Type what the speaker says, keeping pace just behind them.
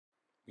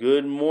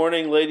Good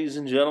morning, ladies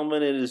and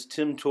gentlemen. It is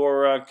Tim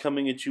Torrock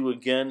coming at you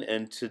again,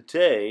 and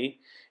today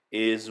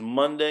is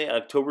Monday,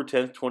 October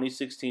 10th,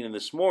 2016. And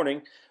this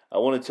morning, I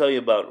want to tell you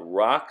about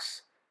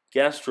Rox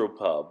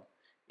Gastropub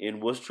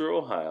in Wooster,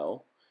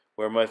 Ohio,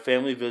 where my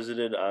family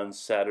visited on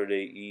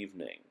Saturday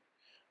evening.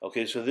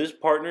 Okay, so this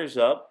partners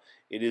up.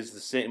 It is the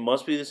same,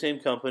 must be the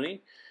same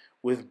company,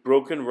 with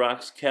Broken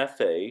Rocks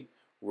Cafe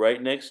right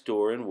next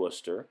door in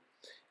Wooster,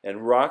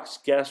 and Rox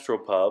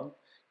Gastropub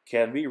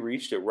can be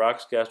reached at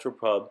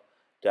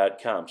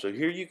roxgastropub.com. So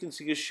here you can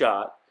see a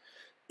shot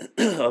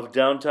of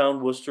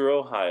downtown Wooster,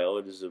 Ohio.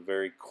 It is a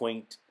very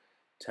quaint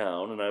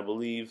town, and I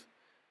believe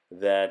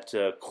that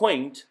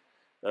quaint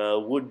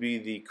would be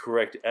the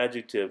correct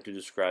adjective to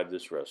describe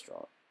this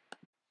restaurant.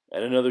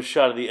 And another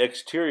shot of the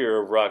exterior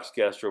of Rox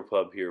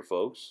Gastropub here,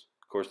 folks.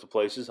 Of course, the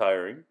place is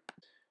hiring.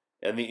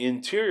 And the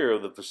interior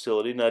of the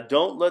facility. Now,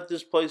 don't let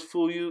this place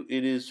fool you.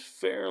 It is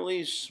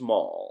fairly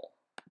small.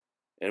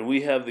 And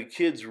we have the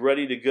kids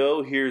ready to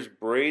go. Here's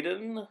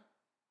Braden,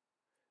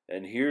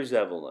 and here's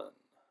Evelyn.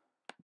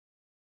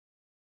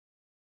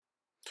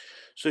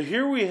 So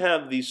here we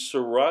have the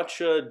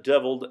sriracha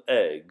deviled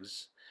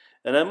eggs.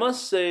 And I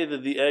must say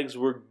that the eggs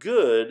were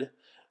good,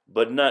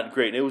 but not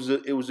great. It was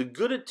a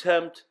good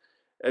attempt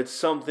at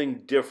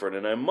something different.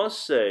 And I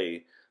must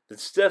say that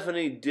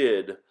Stephanie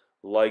did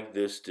like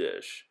this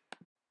dish.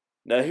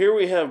 Now here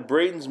we have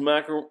Braden's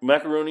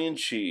macaroni and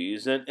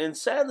cheese, and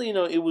sadly,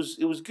 it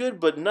was good,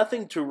 but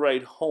nothing to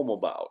write home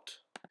about.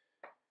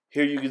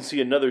 Here you can see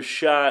another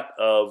shot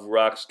of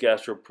Rox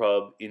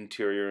Gastropub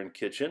interior and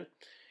kitchen,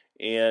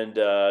 and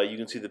you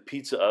can see the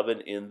pizza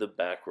oven in the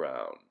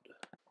background.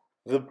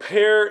 The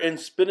pear and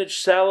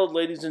spinach salad,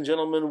 ladies and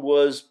gentlemen,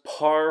 was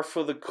par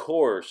for the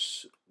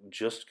course,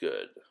 just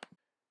good.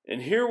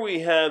 And here we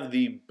have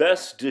the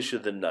best dish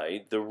of the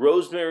night, the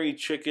rosemary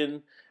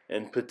chicken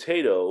and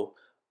potato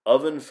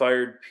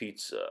oven-fired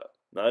pizza.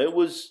 Now, it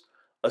was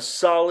a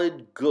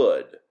solid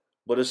good,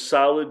 but a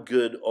solid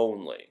good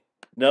only.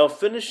 Now,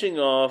 finishing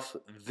off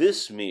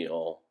this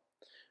meal,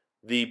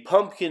 the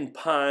pumpkin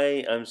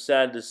pie, I'm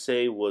sad to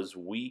say, was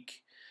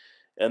weak.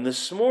 And the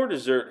s'more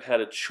dessert had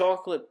a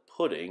chocolate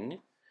pudding.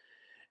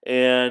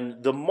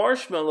 And the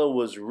marshmallow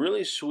was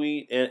really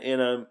sweet.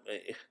 And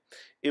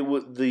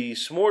the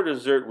s'more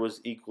dessert was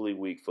equally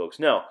weak, folks.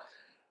 Now,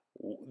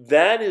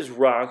 that is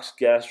Rox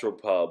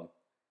Gastropub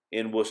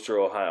in Wooster,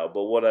 Ohio.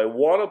 But what I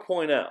want to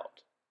point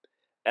out,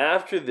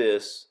 after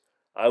this,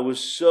 I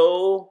was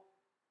so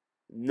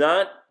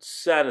not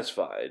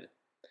satisfied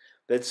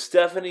that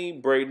Stephanie,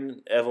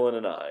 Braden, Evelyn,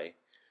 and I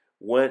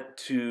went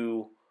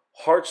to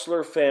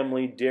Hartzler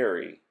Family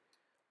Dairy,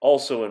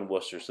 also in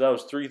Wooster. So that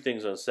was 3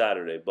 things on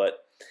Saturday.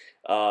 But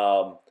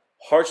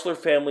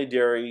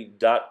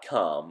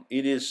HartzlerFamilyDairy.com,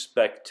 it is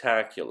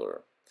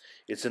spectacular.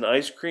 It's an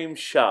ice cream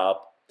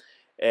shop.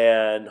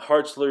 And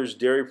Hartzler's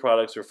dairy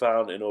products are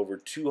found in over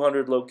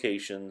 200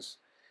 locations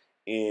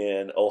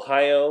in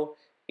Ohio,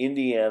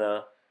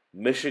 Indiana,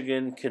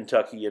 Michigan,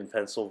 Kentucky, and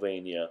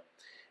Pennsylvania.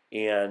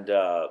 And,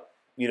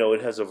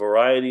 it has a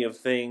variety of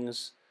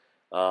things,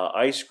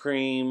 ice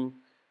cream,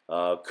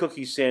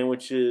 cookie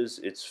sandwiches.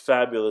 It's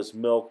fabulous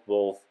milk,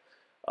 both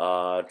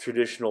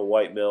traditional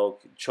white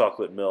milk,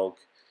 chocolate milk,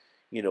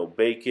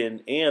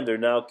 bacon. And they're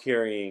now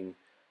carrying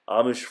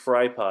Amish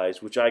fry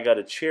pies, which I got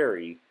a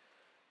cherry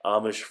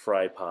Amish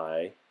fry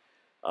pie.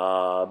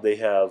 They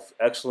have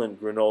excellent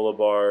granola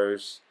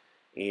bars,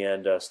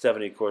 and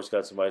Stephanie, of course,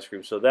 got some ice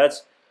cream. So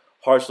that's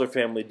Hartzler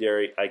Family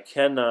Dairy. I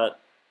cannot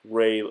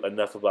rave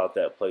enough about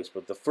that place.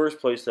 But the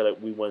first place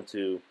that we went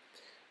to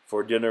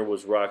for dinner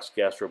was Rox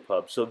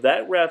Gastropub. So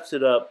that wraps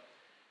it up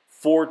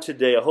for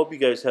today. I hope you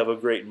guys have a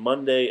great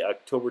Monday,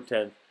 October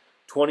 10th,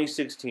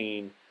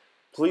 2016.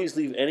 Please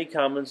leave any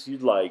comments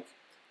you'd like,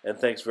 and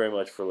thanks very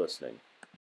much for listening.